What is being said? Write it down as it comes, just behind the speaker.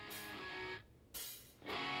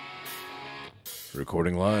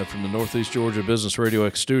Recording live from the Northeast Georgia Business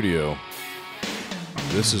RadioX studio.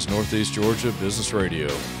 This is Northeast Georgia Business Radio.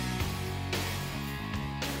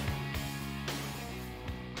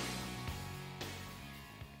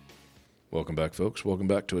 Welcome back, folks. Welcome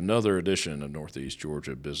back to another edition of Northeast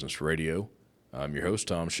Georgia Business Radio. I'm your host,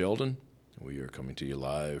 Tom Sheldon. We are coming to you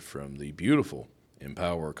live from the beautiful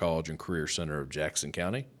Empower College and Career Center of Jackson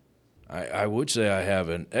County. I would say I have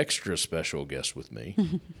an extra special guest with me,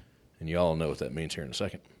 and you all know what that means here in a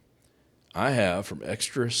second. I have from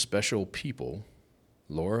Extra Special People,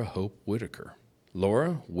 Laura Hope Whitaker.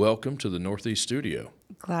 Laura, welcome to the Northeast studio.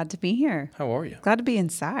 Glad to be here. How are you? Glad to be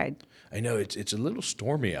inside. I know it's a little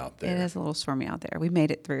stormy out there. It is a little stormy out there. We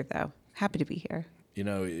made it through, though. Happy to be here. You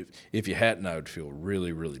know, if you hadn't, I would feel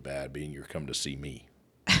really, really bad being you're come to see me.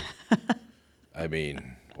 I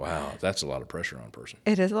mean, wow, that's a lot of pressure on a person.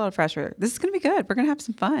 It is a lot of pressure. This is going to be good. We're going to have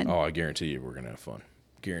some fun. Oh, I guarantee you we're going to have fun.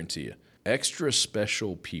 Guarantee you. Extra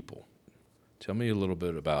Special People. Tell me a little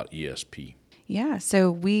bit about ESP. Yeah,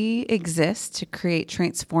 so we exist to create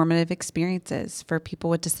transformative experiences for people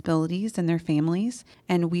with disabilities and their families.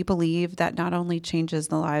 And we believe that not only changes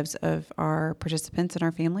the lives of our participants and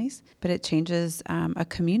our families, but it changes a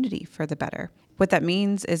community for the better. What that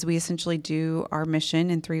means is we essentially do our mission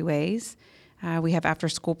in three ways. We have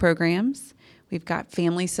after-school programs. We've got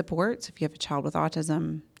family support. So if you have a child with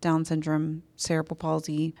autism, Down syndrome, cerebral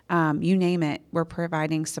palsy, you name it, we're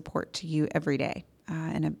providing support to you every day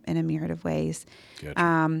in a myriad of ways.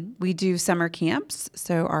 Gotcha. We do summer camps.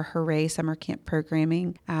 So our Hooray Summer Camp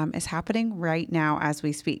programming is happening right now as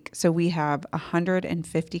we speak. So we have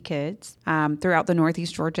 150 kids throughout the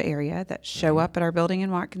Northeast Georgia area that show up at our building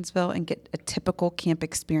in Watkinsville and get a typical camp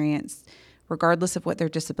experience, regardless of what their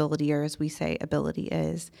disability or, as we say, ability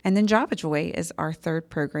is. And then Java Joy is our third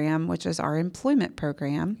program, which is our employment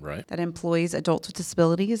program that employs adults with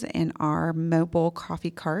disabilities. And our mobile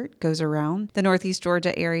coffee cart goes around the Northeast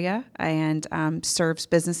Georgia area and serves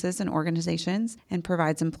businesses and organizations and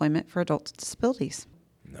provides employment for adults with disabilities.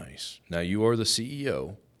 Nice. Now, you are the CEO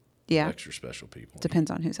of Extra Special People.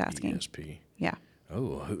 Depends on who's asking. ESP. Yeah.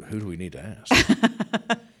 Oh, who do we need to ask?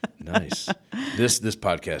 Nice. This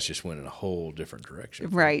podcast just went in a whole different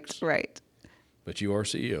direction. Folks. Right. But you are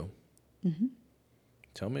CEO. Mm-hmm.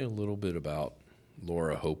 Tell me a little bit about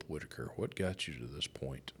Laura Hope Whitaker. What got you to this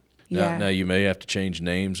point? Yeah. Now you may have to change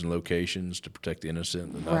names and locations to protect the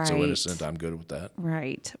innocent and the not so innocent. I'm good with that.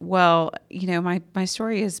 Right. Well, you know, my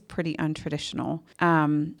story is pretty untraditional.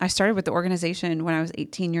 I started with the organization when I was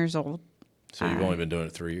 18 years old. So you've only been doing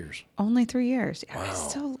it 3 years. Only 3 years.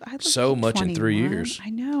 Wow. I look so much 21. In 3 years. I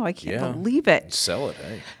know. I can't believe it. Sell it,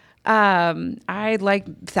 hey. I,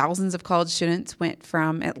 like thousands of college students, went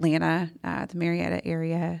from Atlanta, the Marietta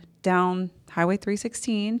area, down Highway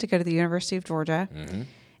 316 to go to the University of Georgia. Mm-hmm.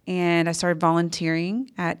 And I started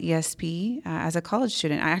volunteering at ESP as a college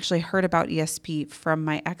student. I actually heard about ESP from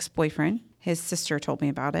my ex-boyfriend. His sister told me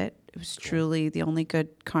about it. It was truly the only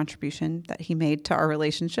good contribution that he made to our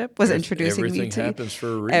relationship was introducing me to. Everything happens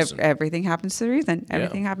for a reason. Everything happens for a reason.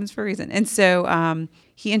 Everything happens for a reason. And so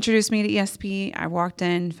he introduced me to ESP. I walked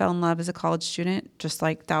in, fell in love as a college student, just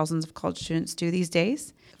like thousands of college students do these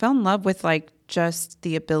days. Fell in love with like just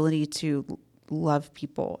the ability to love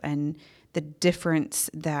people and the difference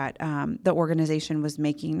that the organization was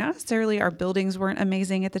making. Not necessarily our buildings weren't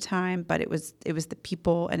amazing at the time, but it was the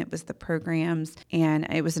people and it was the programs, and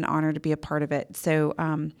it was an honor to be a part of it. So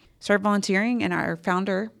started volunteering, and our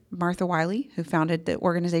founder, Martha Wiley, who founded the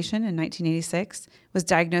organization in 1986, was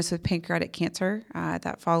diagnosed with pancreatic cancer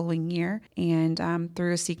that following year. And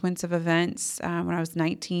through a sequence of events, when I was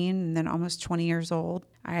 19 and then almost 20 years old,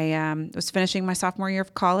 I was finishing my sophomore year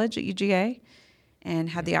of college at UGA,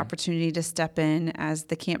 and had the opportunity to step in as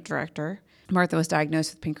the camp director. Martha was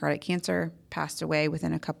diagnosed with pancreatic cancer, passed away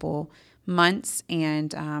within a couple months,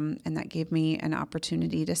 and that gave me an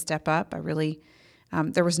opportunity to step up.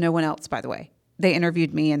 There was no one else, by the way. They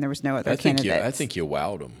interviewed me, and there was no other candidates. I think you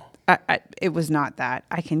wowed them. It was not that.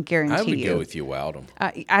 I can guarantee you. I would go with you wowed them.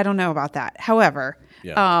 I don't know about that. However,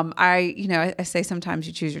 I say sometimes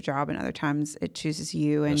you choose your job and other times it chooses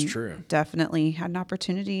you. And that's true. Definitely had an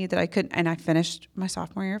opportunity that I couldn't, and I finished my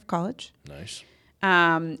sophomore year of college. Nice.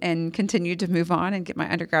 And continued to move on and get my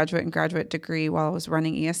undergraduate and graduate degree while I was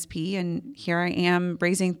running ESP. And here I am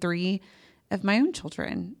raising 3 of my own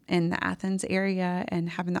children in the Athens area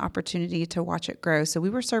and having the opportunity to watch it grow. So we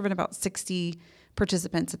were serving about 60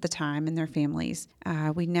 participants at the time and their families.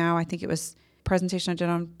 I think it was a presentation I did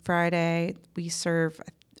on Friday, we serve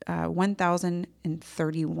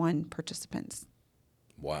 1,031 participants.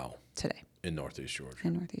 Wow. Today. In Northeast Georgia.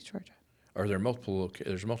 Are there multiple?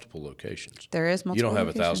 There's multiple locations. There is multiple. You don't have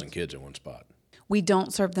locations. 1,000 kids in one spot. We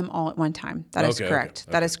don't serve them all at one time. That is correct.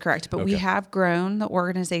 Okay. That is correct. But we Okay. have grown the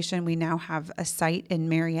organization. We now have a site in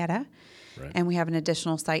Marietta. Right. And we have an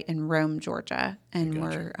additional site in Rome, Georgia. And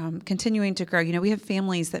we're continuing to grow. You know, we have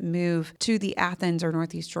families that move to the Athens or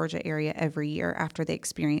Northeast Georgia area every year after they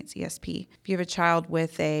experience ESP. If you have a child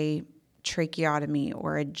with a tracheotomy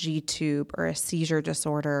or a G-tube or a seizure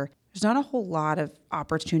disorder, there's not a whole lot of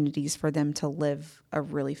opportunities for them to live a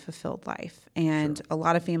really fulfilled life. And a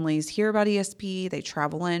lot of families hear about ESP, they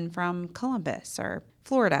travel in from Columbus or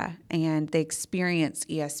Florida, and they experience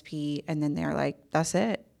ESP, and then they're like, that's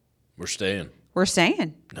it. We're staying. We're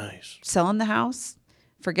staying. Nice. Selling the house,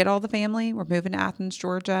 forget all the family. We're moving to Athens,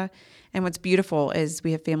 Georgia. And what's beautiful is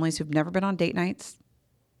we have families who've never been on date nights,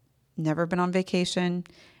 never been on vacation. And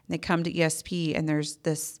they come to ESP, and there's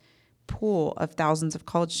this pool of thousands of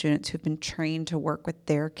college students who've been trained to work with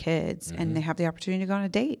their kids, and they have the opportunity to go on a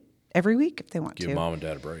date every week if they want to. Give mom and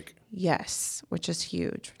dad a break. Yes, which is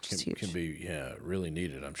huge. Can be, really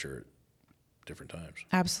needed, I'm sure, at different times.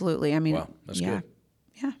 Absolutely. I mean, wow, that's good.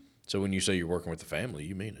 Yeah. So when you say you're working with the family,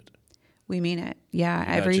 you mean it. We mean it. Yeah,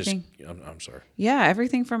 everything. I'm sorry. Yeah,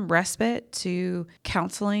 everything from respite to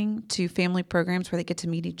counseling to family programs where they get to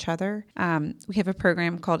meet each other. We have a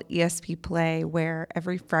program called ESP Play where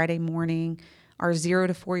every Friday morning our 0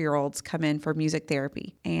 to 4-year-olds come in for music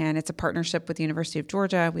therapy. And it's a partnership with the University of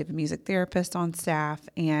Georgia. We have a music therapist on staff.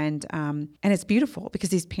 And it's beautiful because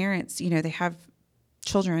these parents, they have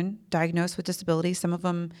children diagnosed with disabilities, some of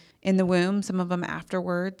them in the womb, some of them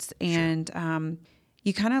afterwards. And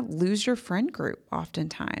you kind of lose your friend group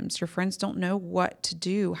oftentimes. Your friends don't know what to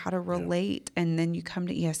do, how to relate. Yeah. And then you come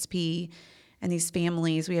to ESP and these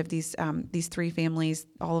families, we have these 3 families,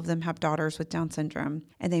 all of them have daughters with Down syndrome.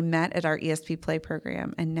 And they met at our ESP Play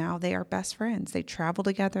program, and now they are best friends. They travel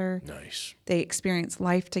together. Nice. They experience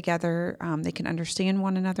life together. They can understand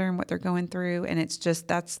one another and what they're going through. And it's just,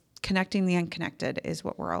 that's connecting the unconnected is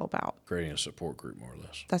what we're all about. Creating a support group, more or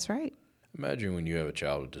less. That's right. Imagine when you have a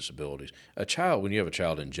child with disabilities, when you have a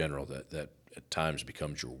child in general, that at times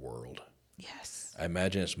becomes your world. Yes. I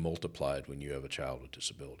imagine it's multiplied when you have a child with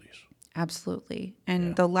disabilities. Absolutely.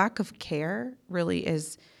 And the lack of care really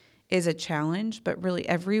is a challenge, but really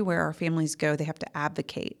everywhere our families go, they have to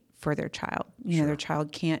advocate for their child. Their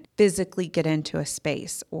child can't physically get into a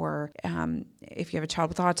space, or if you have a child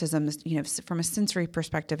with autism, from a sensory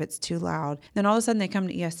perspective, it's too loud. Then all of a sudden they come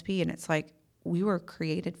to ESP and it's like, we were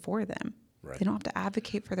created for them. Right. They don't have to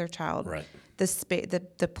advocate for their child. Right.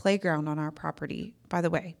 The playground on our property, by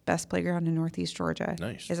the way, best playground in Northeast Georgia,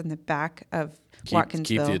 is in the back of Watkinsville.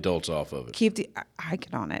 Keep the adults off of it. I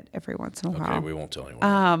get on it every once in a while. Okay, we won't tell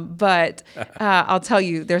anyone. But I'll tell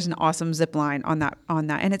you, there's an awesome zip line on that,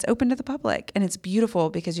 and it's open to the public, and it's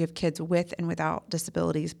beautiful because you have kids with and without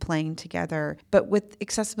disabilities playing together, but with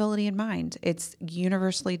accessibility in mind. It's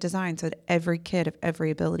universally designed so that every kid of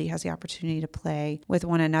every ability has the opportunity to play with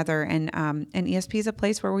one another, and ESP is a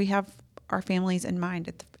place where we have our families in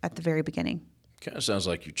mind at the very beginning. Kind of sounds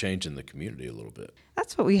like you're changing the community a little bit.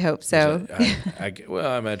 That's what we hope so.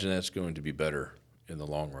 I imagine that's going to be better in the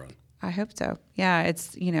long run. I hope so. Yeah,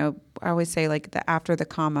 it's, I always say like the after the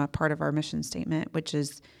comma part of our mission statement, which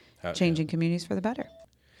is changing communities for the better.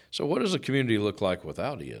 So what does a community look like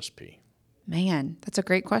without ESP? Man, that's a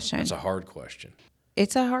great question. That's a hard question.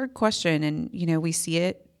 It's a hard question. And, we see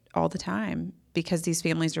it all the time because these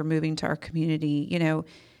families are moving to our community.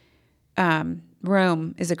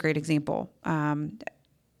 Rome is a great example.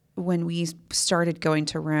 When we started going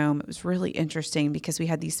to Rome, it was really interesting because we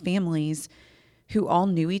had these families who all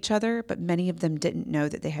knew each other, but many of them didn't know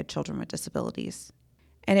that they had children with disabilities.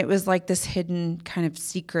 And it was like this hidden kind of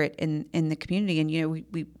secret in the community. And,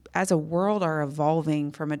 we as a world are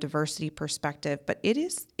evolving from a diversity perspective, but it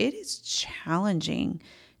is challenging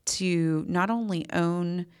to not only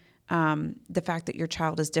own the fact that your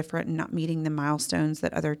child is different and not meeting the milestones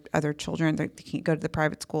that other children, they can't go to the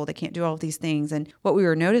private school, they can't do all of these things. And what we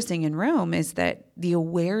were noticing in Rome is that the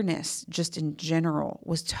awareness just in general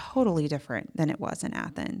was totally different than it was in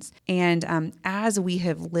Athens. And as we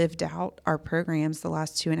have lived out our programs the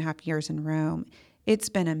last 2.5 years in Rome, it's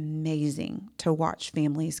been amazing to watch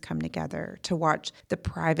families come together, to watch the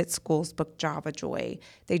private schools book Java Joy.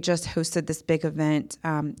 They just hosted this big event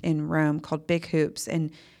in Rome called Big Hoops,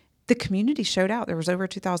 and the community showed out. There was over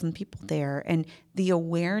 2,000 people there, and the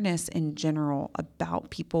awareness in general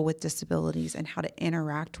about people with disabilities and how to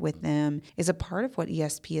interact with them is a part of what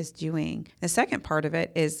ESP is doing. The second part of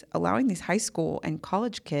it is allowing these high school and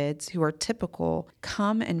college kids who are typical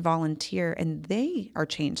come and volunteer, and they are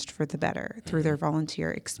changed for the better through their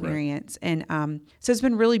volunteer experience. Right. And so it's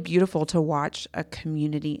been really beautiful to watch a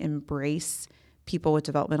community embrace people with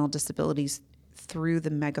developmental disabilities through the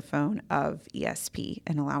megaphone of ESP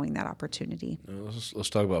and allowing that opportunity. Let's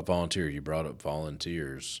talk about volunteers. You brought up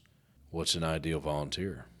volunteers. What's an ideal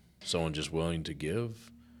volunteer? Someone just willing to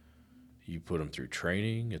give? You put them through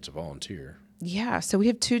training. It's a volunteer. Yeah. So we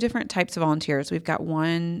have two different types of volunteers. We've got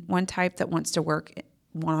one type that wants to work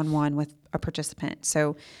one-on-one with a participant.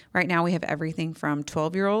 So right now we have everything from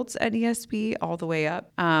 12-year-olds at ESP all the way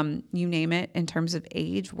up, you name it, in terms of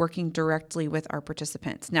age, working directly with our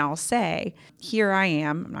participants. Now I'll say, here I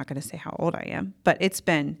am. I'm not going to say how old I am, but it's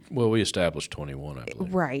been... Well, we established 21, I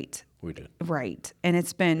believe. Right. We did. Right. And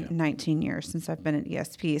it's been 19 years since I've been at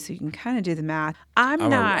ESP, so you can kind of do the math.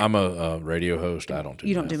 I'm a radio host. I don't do math.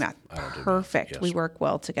 You don't do math. I don't do Perfect. math. Yes. We work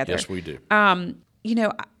well together. Yes, we do.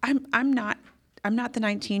 I'm not the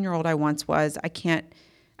 19-year-old I once was. I can't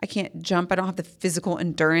jump. I don't have the physical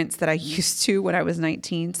endurance that I used to when I was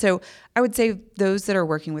 19. So I would say those that are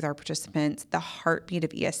working with our participants, the heartbeat of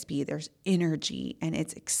ESP, there's energy and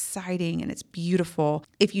it's exciting and it's beautiful.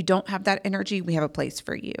 If you don't have that energy, we have a place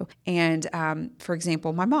for you. And for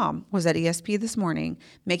example, my mom was at ESP this morning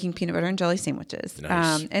making peanut butter and jelly sandwiches.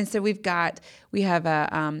 Nice. And so we have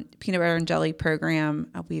a peanut butter and jelly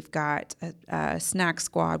program. We've got a snack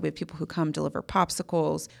squad. We have people who come deliver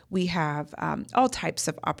popsicles. We have all types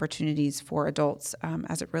of opportunities for adults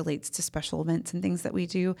as it relates to special events and things that we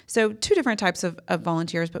do. So two different types of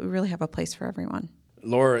volunteers, but we really have a place for everyone.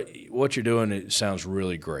 Laura, what you're doing, it sounds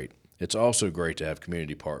really great. It's also great to have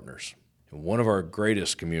community partners. And one of our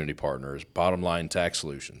greatest community partners, Bottom Line Tax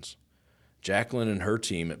Solutions. Jacqueline and her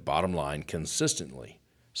team at Bottom Line consistently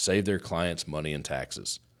save their clients money in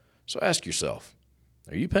taxes. So ask yourself,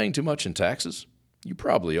 are you paying too much in taxes? You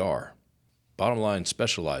probably are. Bottom Line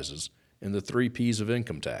specializes in the 3 P's of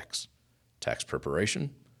income tax: tax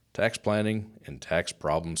preparation, tax planning, and tax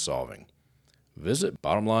problem solving. Visit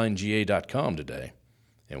bottomlinega.com today.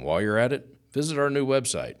 And while you're at it, visit our new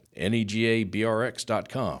website,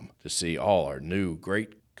 negabrx.com, to see all our new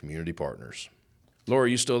great community partners. Laura, are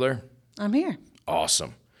you still there? I'm here.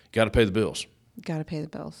 Awesome. Got to pay the bills. Got to pay the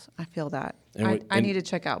bills. I feel that. And I need to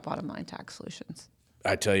check out Bottom Line Tax Solutions.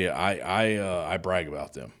 I tell you, I brag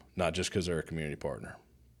about them, not just because they're a community partner.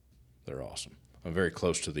 They're awesome. I'm very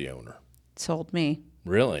close to the owner. Sold me.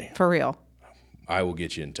 Really? For real. I will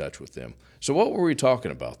get you in touch with them. So what were we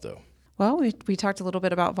talking about, though? Well, we talked a little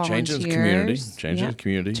bit about volunteers. Changing the community.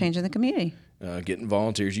 Changing Changing the community. Getting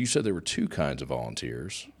volunteers. You said there were 2 kinds of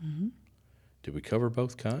volunteers. Mm-hmm. Did we cover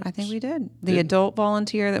both kinds? I think we did. The adult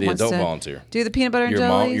volunteer that wants to volunteer. do the peanut butter and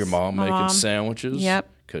jellies. Your mom making sandwiches. Yep.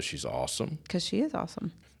 Because she's awesome. Because she is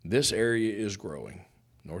awesome. This area is growing.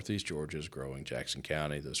 Northeast Georgia is growing. Jackson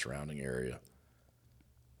County, the surrounding area.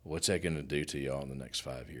 What's that going to do to y'all in the next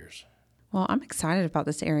 5 years? Well, I'm excited about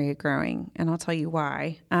this area growing, and I'll tell you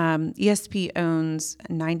why. ESP owns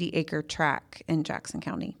a 90-acre tract in Jackson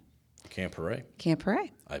County. Camp Hooray? Camp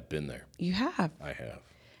Hooray. I've been there. You have. I have.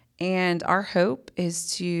 And our hope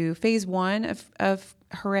is to, phase 1 of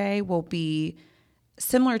Hooray will be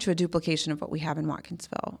similar to a duplication of what we have in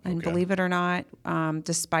Watkinsville. And believe it or not,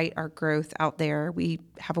 despite our growth out there, we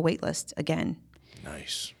have a wait list again.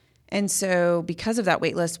 Nice. And so because of that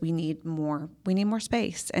wait list, we need more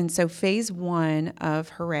space. And so phase 1 of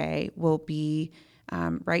Hooray will be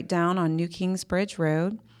right down on New Kings Bridge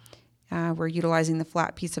Road. We're utilizing the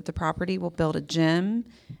flat piece of the property. We'll build a gym,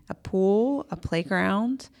 a pool, a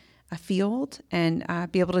playground, a field, and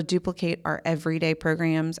be able to duplicate our everyday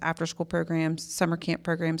programs, after-school programs, summer camp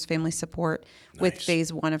programs, family support with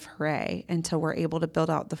phase 1 of Hooray until we're able to build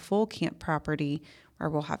out the full camp property where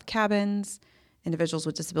we'll have cabins. Individuals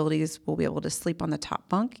with disabilities will be able to sleep on the top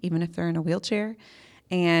bunk, even if they're in a wheelchair.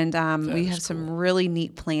 And we have some really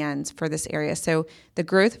neat plans for this area. So the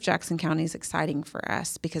growth of Jackson County is exciting for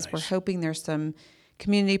us because we're hoping there's some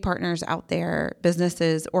community partners out there,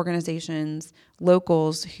 businesses, organizations,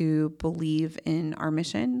 locals who believe in our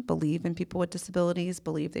mission, believe in people with disabilities,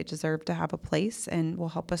 believe they deserve to have a place, and will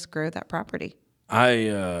help us grow that property.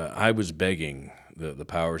 I was begging the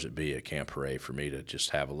powers that be at Camp Hooray for me to just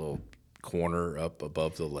have a little corner up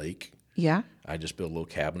above the lake. Yeah. I just built a little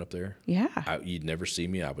cabin up there. Yeah. You'd never see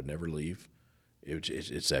me. I would never leave.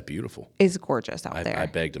 It's that beautiful. It's gorgeous out there. I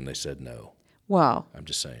begged them. They said no. Well, I'm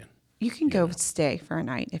just saying. You can go stay for a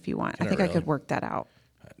night if you want. I think I could work that out.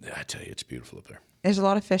 I tell you, it's beautiful up there. There's a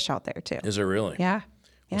lot of fish out there, too. Is there really? Yeah.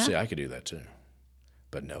 Well, see, I could do that, too.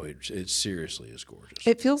 But no, it seriously is gorgeous.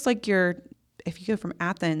 It feels like if you go from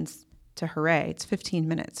Athens to Hooray, it's 15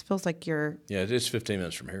 minutes. It feels like you're... Yeah, it's 15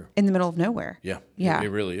 minutes from here. In the middle of nowhere. Yeah. Yeah. It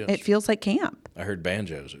really is. It feels like camp. I heard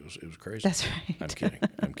banjos. It was crazy. That's right.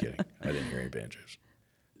 I'm kidding. I didn't hear any banjos.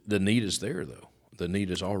 The need is there, though. the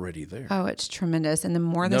need is already there. Oh, it's tremendous. And the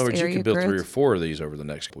more In this other words, area you could build grows, 3 or 4 of these over the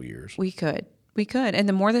next couple years. we could. And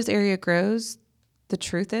the more this area grows, the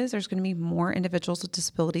truth is there's going to be more individuals with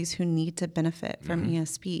disabilities who need to benefit from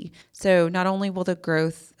ESP. So not only will the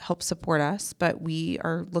growth help support us, but we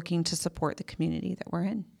are looking to support the community that we're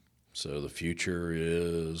in. So the future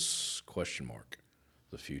is question mark.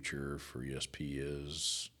 The future for ESP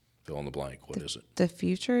is fill in the blank. What is it? The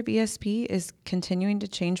future of ESP is continuing to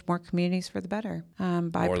change more communities for the better.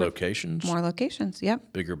 More locations? More locations,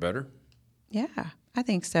 yep. Bigger, better? Yeah, I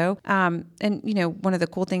think so. And, one of the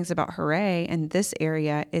cool things about Hooray and this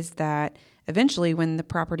area is that eventually when the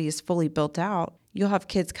property is fully built out, you'll have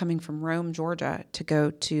kids coming from Rome, Georgia to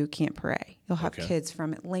go to Camp Hooray. You'll have kids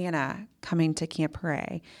from Atlanta coming to Camp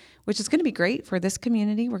Hooray, which is going to be great for this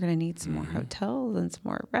community. We're going to need some more hotels and some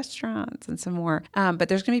more restaurants and some more. But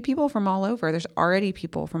there's going to be people from all over. There's already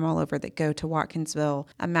people from all over that go to Watkinsville.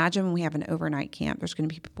 Imagine when we have an overnight camp, there's going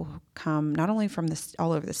to be people who come not only from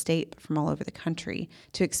all over the state, but from all over the country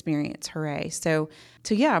to experience Hooray. So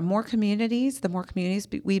yeah, more communities. The more communities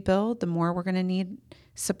we build, the more we're going to need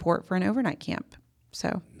support for an overnight camp.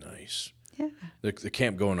 So nice. Yeah. The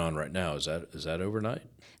camp going on right now, is that overnight?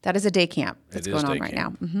 That is a day camp that's going on right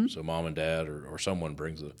camp. now. Mm-hmm. So mom and dad or someone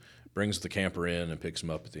brings the camper in and picks them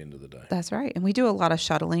up at the end of the day. That's right. And we do a lot of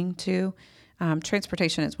shuttling too.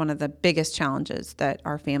 Transportation is one of the biggest challenges that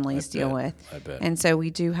our families deal with. I bet. And so we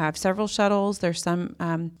do have several shuttles. There's some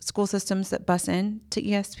school systems that bus in to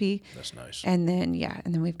ESP. That's nice. And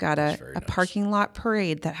then we've got a parking lot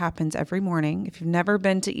parade that happens every morning. If you've never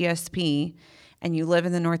been to ESP and you live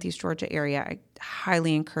in the Northeast Georgia area, I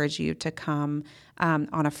highly encourage you to come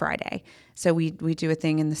on a Friday. So we do a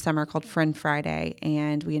thing in the summer called Friend Friday,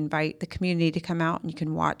 and we invite the community to come out, and you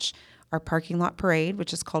can watch our parking lot parade,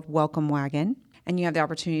 which is called Welcome Wagon, and you have the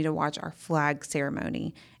opportunity to watch our flag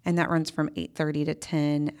ceremony, and that runs from 8:30 to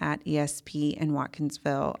 10 at ESP in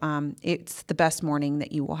Watkinsville. It's the best morning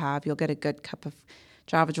that you will have. You'll get a good cup of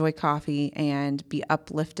Java Joy coffee and be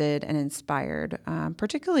uplifted and inspired,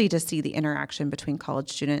 particularly to see the interaction between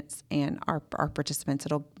college students and our participants.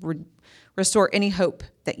 It'll restore any hope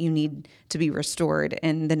that you need to be restored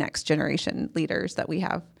in the next generation leaders that we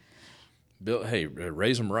have. Bill, hey,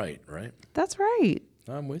 raise them right? That's right.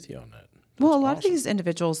 I'm with you on that. Well, a lot of these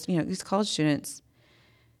individuals, these college students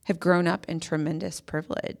have grown up in tremendous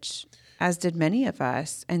privilege, as did many of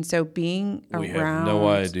us. And so being around... We have no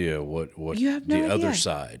idea what you have no idea. Other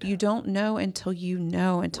side. You don't know until you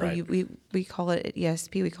know, we call it at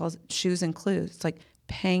ESP, we call it shoes and clues. It's like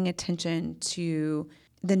paying attention to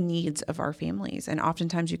the needs of our families. And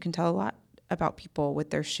oftentimes you can tell a lot about people with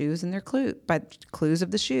their shoes and their clues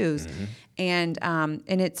of the shoes. Mm-hmm.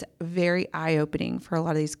 And it's very eye-opening for a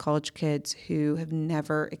lot of these college kids who have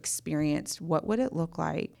never experienced what would it look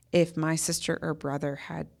like if my sister or brother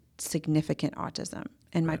had significant autism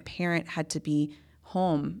and my parent had to be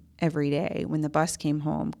home every day when the bus came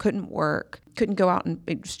home, couldn't work, couldn't go out, and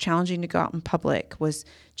it was challenging to go out in public, was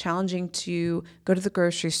challenging to go to the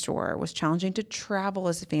grocery store, was challenging to travel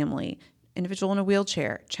as a family, individual in a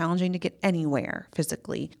wheelchair, challenging to get anywhere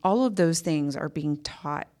physically. All of those things are being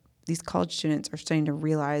taught. These college students are starting to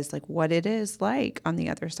realize what it is like on the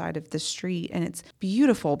other side of the street. And it's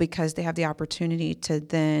beautiful because they have the opportunity to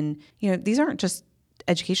then, these aren't just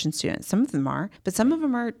education students. Some of them are, but some of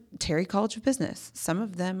them are Terry College of Business. Some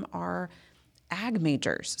of them are ag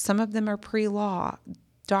majors. Some of them are pre-law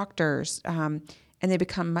doctors. And they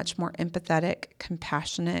become much more empathetic,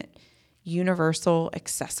 compassionate, universal,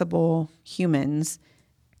 accessible humans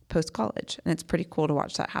post-college. And it's pretty cool to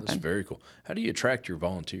watch that happen. That's very cool. How do you attract your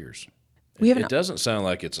volunteers? It doesn't sound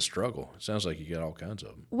like it's a struggle. It sounds like you got all kinds of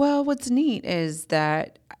them. Well, what's neat is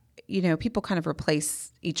that, people kind of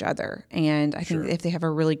replace each other. And I think if they have a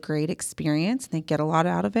really great experience and they get a lot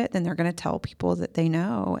out of it, then they're going to tell people that they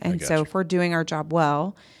know. And so if we're doing our job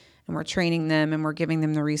well and we're training them and we're giving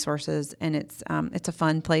them the resources, and it's a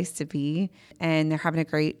fun place to be, and they're having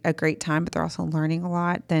a great time, but they're also learning a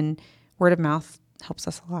lot, then word of mouth helps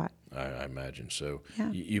us a lot. I imagine. So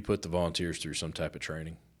you put the volunteers through some type of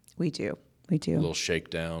training? We do. A little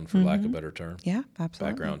shakedown, for lack of a better term? Yeah,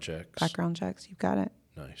 absolutely. Background checks, you've got it.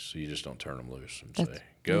 Nice. So you just don't turn them loose and say,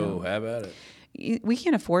 go, have at it. We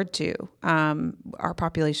can't afford to. Our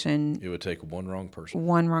population... It would take one wrong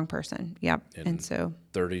person. Yep. And so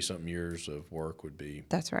 30-something years of work would be...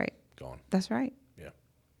 That's right. Gone. That's right. Yeah.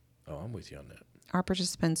 Oh, I'm with you on that. Our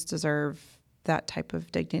participants deserve that type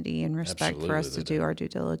of dignity and respect for us to do our due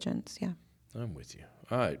diligence. Yeah. I'm with you.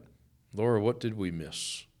 All right. Laura, what did we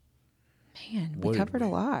miss? Man, we covered a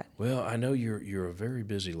lot. Well, I know you're a very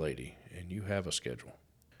busy lady, and you have a schedule.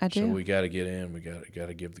 I do. So we got to get in. We got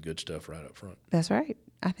to give the good stuff right up front. That's right.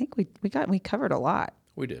 I think we covered a lot.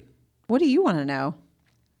 We did. What do you want to know?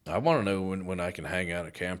 I want to know when I can hang out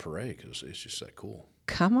at Camp Hooray because it's just that cool.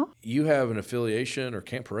 Come on. You have an affiliation, or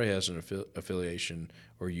Camp Hooray has an affiliation,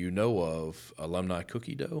 or you know of Alumni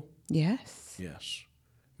Cookie Dough? Yes. Yes.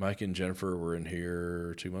 Mike and Jennifer were in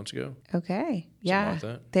here 2 months ago. Okay. Yeah. Like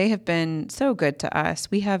that. They have been so good to us.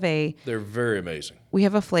 They're very amazing. We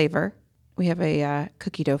have a flavor. We have a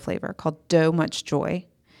cookie dough flavor called Dough Much Joy.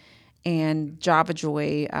 And Java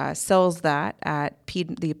Joy sells that at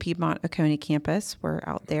the Piedmont Oconee campus. We're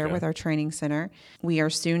out there with our training center. We are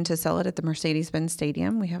soon to sell it at the Mercedes-Benz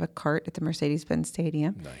Stadium. We have a cart at the Mercedes-Benz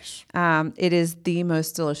Stadium. Nice. It is the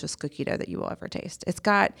most delicious cookie dough that you will ever taste. It's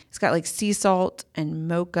got like sea salt and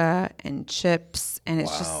mocha and chips, and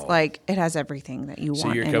it's just like it has everything that you want.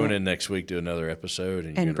 So you're coming in next week to another episode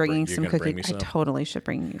and bringing some cookie. Bring I totally should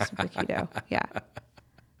bring you some cookie dough. Yeah.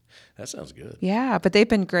 That sounds good. Yeah, but they've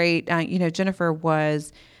been great. Jennifer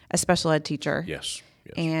was a special ed teacher. Yes.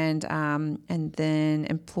 And then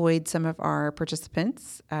employed some of our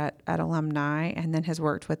participants at Alumni, and then has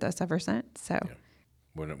worked with us ever since. So,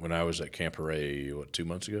 when I was at Camp Hooray, 2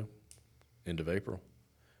 months ago, end of April,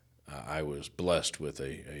 I was blessed with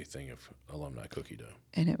a thing of alumni cookie dough.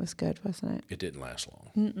 And it was good, wasn't it? It didn't last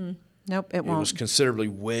long. Mm-mm. Nope, it won't. It was considerably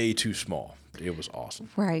way too small. It was awesome.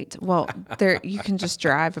 Right. Well, you can just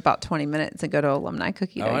drive about 20 minutes and go to Alumni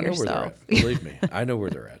Cookie Dough yourself. Where they're at. Believe me, I know where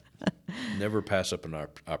they're at. Never pass up an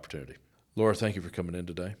opportunity. Laura, thank you for coming in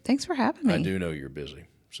today. Thanks for having me. I do know you're busy,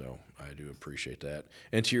 so I do appreciate that.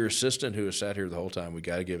 And to your assistant who has sat here the whole time, we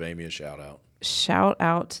got to give Amy a shout out. Shout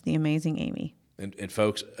out to the amazing Amy. And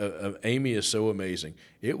folks, Amy is so amazing.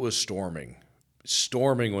 It was storming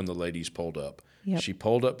when the ladies pulled up. Yep. She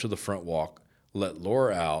pulled up to the front walk, let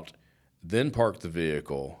Laura out, then parked the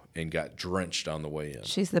vehicle, and got drenched on the way in.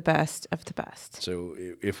 She's the best of the best. So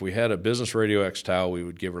if we had a Business RadioX towel, we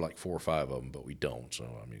would give her like 4 or 5 of them, but we don't. So,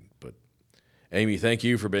 but Amy, thank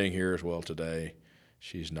you for being here as well today.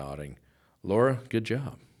 She's nodding. Laura, good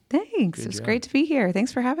job. Thanks. It was great to be here.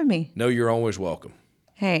 Thanks for having me. No, you're always welcome.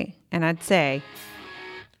 Hey, and I'd say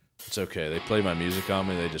it's okay. They play my music on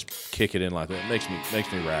me. They just kick it in like that. It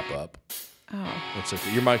makes me wrap up. Oh. It's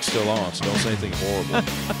okay. Your mic's still on, so don't say anything horrible. I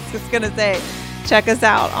was just going to say, check us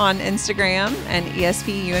out on Instagram and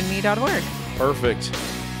espyoundme.org. Perfect.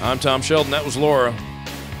 I'm Tom Sheldon. That was Laura.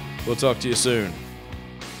 We'll talk to you soon.